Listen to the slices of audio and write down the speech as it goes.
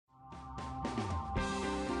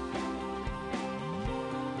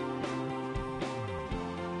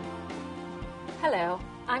Hello,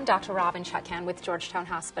 I'm Dr. Robin Chutkan with Georgetown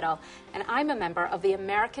Hospital, and I'm a member of the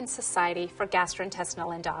American Society for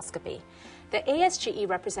Gastrointestinal Endoscopy. The ASGE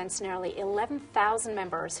represents nearly 11,000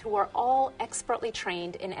 members who are all expertly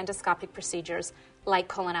trained in endoscopic procedures like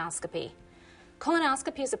colonoscopy.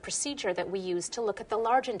 Colonoscopy is a procedure that we use to look at the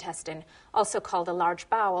large intestine, also called a large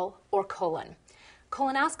bowel or colon.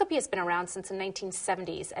 Colonoscopy has been around since the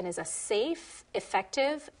 1970s and is a safe,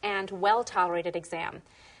 effective, and well-tolerated exam.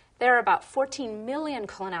 There are about 14 million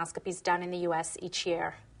colonoscopies done in the U.S. each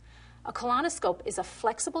year. A colonoscope is a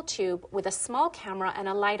flexible tube with a small camera and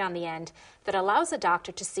a light on the end that allows a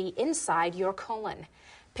doctor to see inside your colon.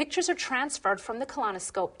 Pictures are transferred from the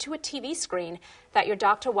colonoscope to a TV screen that your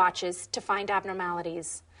doctor watches to find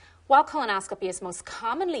abnormalities. While colonoscopy is most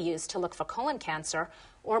commonly used to look for colon cancer,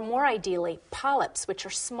 or more ideally, polyps, which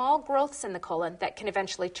are small growths in the colon that can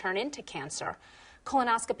eventually turn into cancer,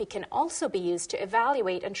 colonoscopy can also be used to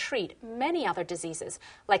evaluate and treat many other diseases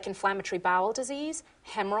like inflammatory bowel disease,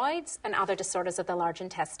 hemorrhoids, and other disorders of the large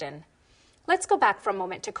intestine. Let's go back for a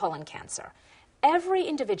moment to colon cancer. Every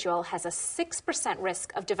individual has a 6%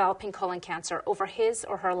 risk of developing colon cancer over his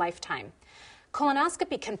or her lifetime.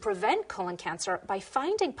 Colonoscopy can prevent colon cancer by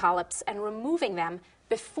finding polyps and removing them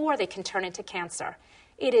before they can turn into cancer.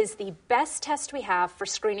 It is the best test we have for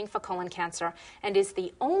screening for colon cancer and is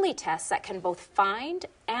the only test that can both find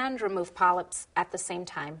and remove polyps at the same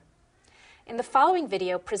time. In the following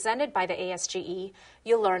video presented by the ASGE,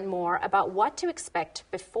 you'll learn more about what to expect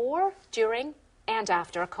before, during, and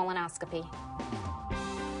after a colonoscopy.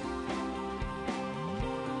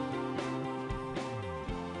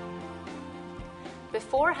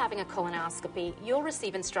 Before having a colonoscopy, you'll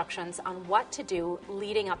receive instructions on what to do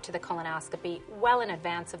leading up to the colonoscopy well in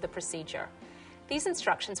advance of the procedure. These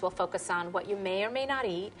instructions will focus on what you may or may not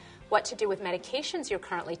eat, what to do with medications you're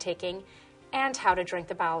currently taking, and how to drink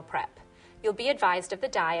the bowel prep. You'll be advised of the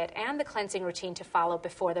diet and the cleansing routine to follow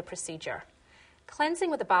before the procedure. Cleansing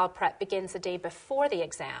with the bowel prep begins the day before the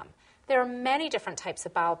exam. There are many different types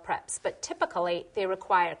of bowel preps, but typically they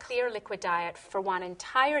require a clear liquid diet for one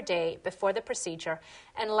entire day before the procedure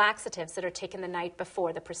and laxatives that are taken the night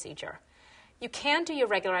before the procedure. You can do your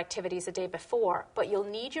regular activities a day before, but you'll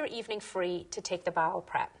need your evening free to take the bowel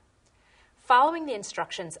prep. Following the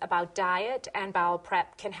instructions about diet and bowel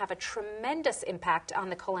prep can have a tremendous impact on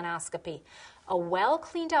the colonoscopy. A well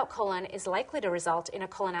cleaned out colon is likely to result in a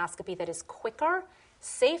colonoscopy that is quicker,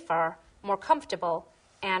 safer, more comfortable,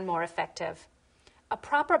 and more effective. A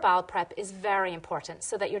proper bowel prep is very important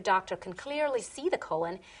so that your doctor can clearly see the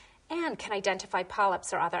colon and can identify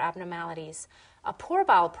polyps or other abnormalities. A poor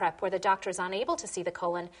bowel prep where the doctor is unable to see the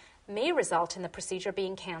colon may result in the procedure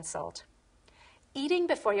being canceled. Eating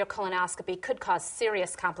before your colonoscopy could cause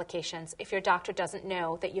serious complications if your doctor doesn't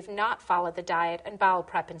know that you've not followed the diet and bowel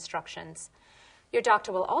prep instructions. Your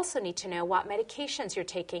doctor will also need to know what medications you're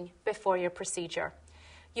taking before your procedure.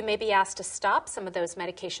 You may be asked to stop some of those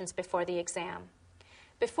medications before the exam.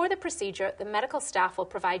 Before the procedure, the medical staff will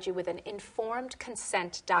provide you with an informed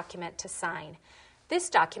consent document to sign. This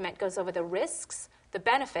document goes over the risks, the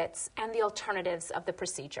benefits, and the alternatives of the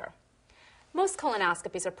procedure. Most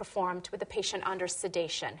colonoscopies are performed with the patient under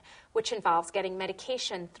sedation, which involves getting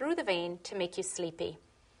medication through the vein to make you sleepy.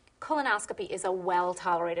 Colonoscopy is a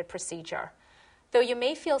well-tolerated procedure. Though you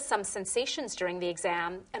may feel some sensations during the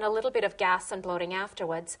exam and a little bit of gas and bloating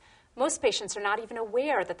afterwards, most patients are not even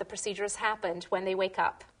aware that the procedure has happened when they wake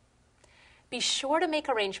up. Be sure to make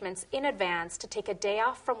arrangements in advance to take a day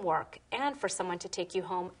off from work and for someone to take you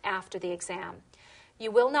home after the exam.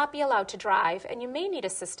 You will not be allowed to drive, and you may need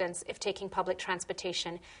assistance if taking public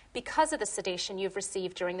transportation because of the sedation you've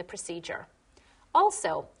received during the procedure.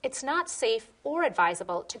 Also, it's not safe or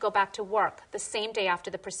advisable to go back to work the same day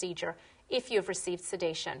after the procedure if you have received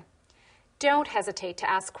sedation. Don't hesitate to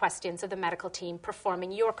ask questions of the medical team performing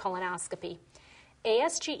your colonoscopy.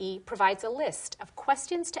 ASGE provides a list of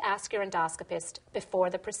questions to ask your endoscopist before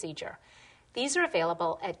the procedure. These are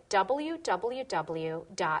available at www.asge.org.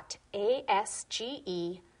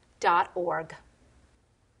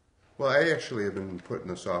 Well, I actually have been putting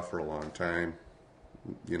this off for a long time.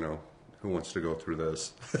 You know, who wants to go through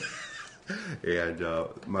this? And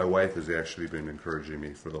my wife has actually been encouraging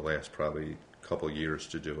me for the last probably couple years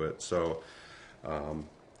to do it. So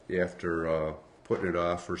after putting it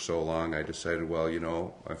off for so long, I decided, well, you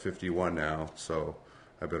know, I'm 51 now, so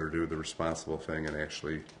I better do the responsible thing and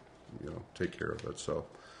actually, you know, take care of it. So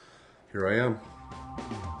here I am.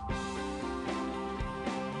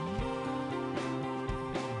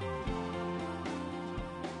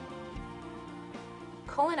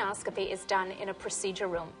 colonoscopy is done in a procedure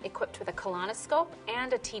room equipped with a colonoscope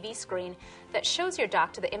and a TV screen that shows your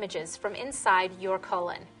doctor the images from inside your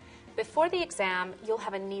colon. Before the exam, you'll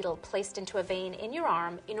have a needle placed into a vein in your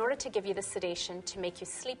arm in order to give you the sedation to make you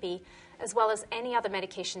sleepy, as well as any other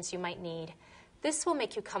medications you might need. This will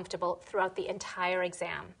make you comfortable throughout the entire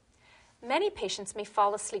exam. Many patients may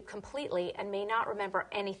fall asleep completely and may not remember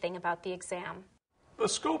anything about the exam. The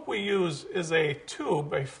scope we use is a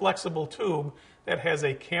tube, a flexible tube, that has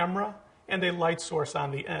a camera and a light source on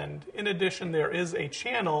the end. In addition, there is a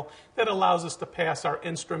channel that allows us to pass our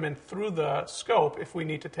instrument through the scope if we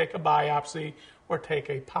need to take a biopsy or take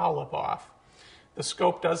a polyp off. The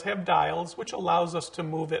scope does have dials, which allows us to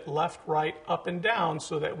move it left, right, up, and down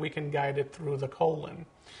so that we can guide it through the colon.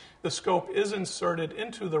 The scope is inserted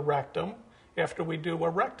into the rectum after we do a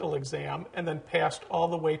rectal exam and then passed all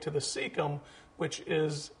the way to the cecum, which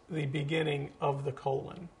is the beginning of the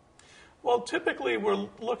colon. Well, typically we're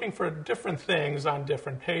looking for different things on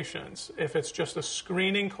different patients. If it's just a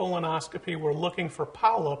screening colonoscopy, we're looking for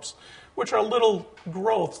polyps, which are little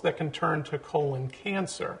growths that can turn to colon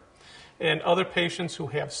cancer. In other patients who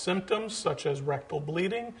have symptoms, such as rectal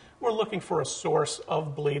bleeding, we're looking for a source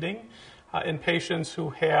of bleeding. In patients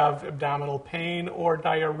who have abdominal pain or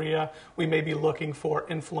diarrhea, we may be looking for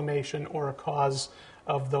inflammation or a cause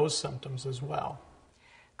of those symptoms as well.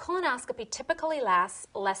 Colonoscopy typically lasts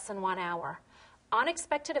less than 1 hour.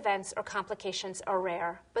 Unexpected events or complications are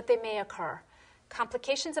rare, but they may occur.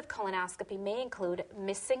 Complications of colonoscopy may include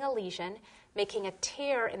missing a lesion, making a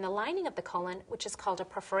tear in the lining of the colon, which is called a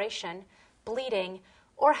perforation, bleeding,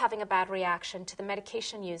 or having a bad reaction to the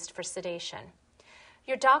medication used for sedation.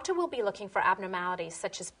 Your doctor will be looking for abnormalities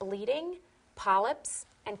such as bleeding, polyps,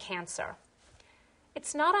 and cancer.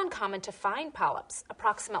 It's not uncommon to find polyps.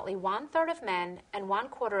 Approximately 1/3 of men and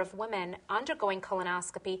 1/4 of women undergoing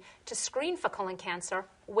colonoscopy to screen for colon cancer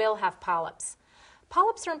will have polyps.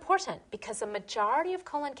 Polyps are important because a majority of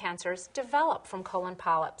colon cancers develop from colon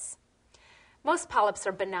polyps. Most polyps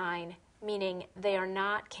are benign, meaning they are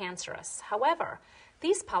not cancerous. However,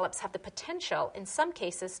 these polyps have the potential, in some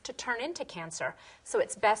cases, to turn into cancer, so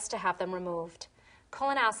it's best to have them removed.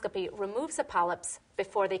 Colonoscopy removes the polyps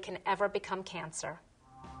before they can ever become cancer.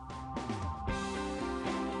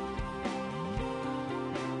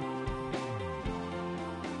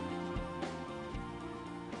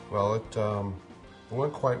 Well, it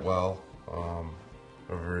went quite well.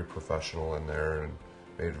 They were very professional in there and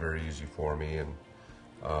made it very easy for me, and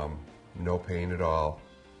no pain at all.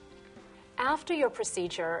 After your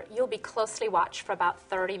procedure, you'll be closely watched for about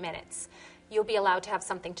 30 minutes. You'll be allowed to have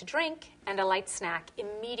something to drink and a light snack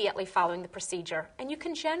immediately following the procedure, and you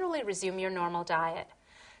can generally resume your normal diet.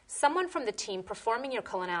 Someone from the team performing your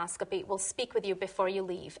colonoscopy will speak with you before you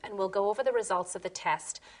leave and will go over the results of the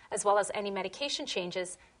test, as well as any medication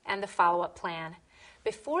changes and the follow-up plan.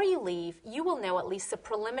 Before you leave, you will know at least the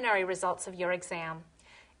preliminary results of your exam.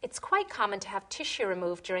 It's quite common to have tissue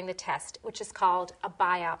removed during the test, which is called a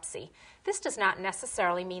biopsy. This does not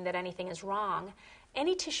necessarily mean that anything is wrong.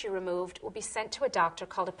 Any tissue removed will be sent to a doctor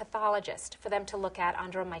called a pathologist for them to look at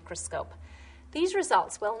under a microscope. These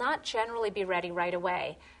results will not generally be ready right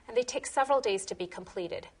away, and they take several days to be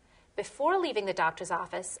completed. Before leaving the doctor's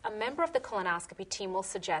office, a member of the colonoscopy team will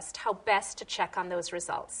suggest how best to check on those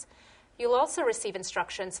results. You'll also receive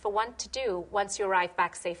instructions for what to do once you arrive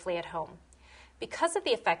back safely at home. Because of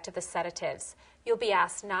the effect of the sedatives, you'll be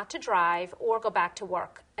asked not to drive or go back to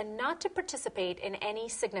work and not to participate in any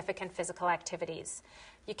significant physical activities.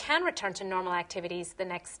 You can return to normal activities the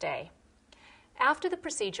next day. After the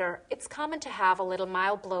procedure, it's common to have a little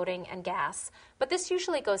mild bloating and gas, but this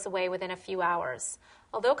usually goes away within a few hours.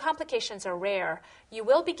 Although complications are rare, you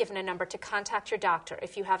will be given a number to contact your doctor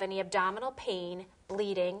if you have any abdominal pain,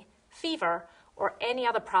 bleeding, fever, or any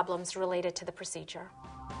other problems related to the procedure.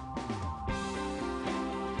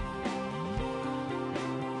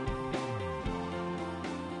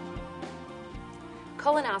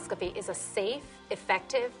 Colonoscopy is a safe,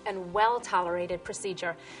 effective, and well-tolerated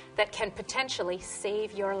procedure that can potentially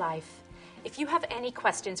save your life. If you have any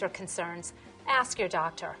questions or concerns, ask your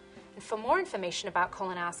doctor. And for more information about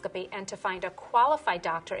colonoscopy and to find a qualified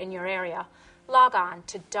doctor in your area, log on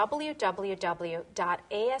to www.asge.org.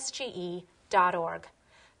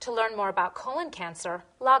 To learn more about colon cancer,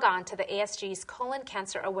 log on to the ASG's Colon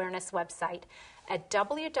Cancer Awareness website at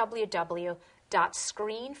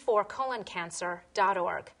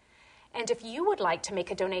www.screenforcoloncancer.org. And if you would like to make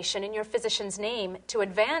a donation in your physician's name to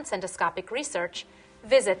advance endoscopic research,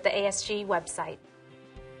 visit the ASG website.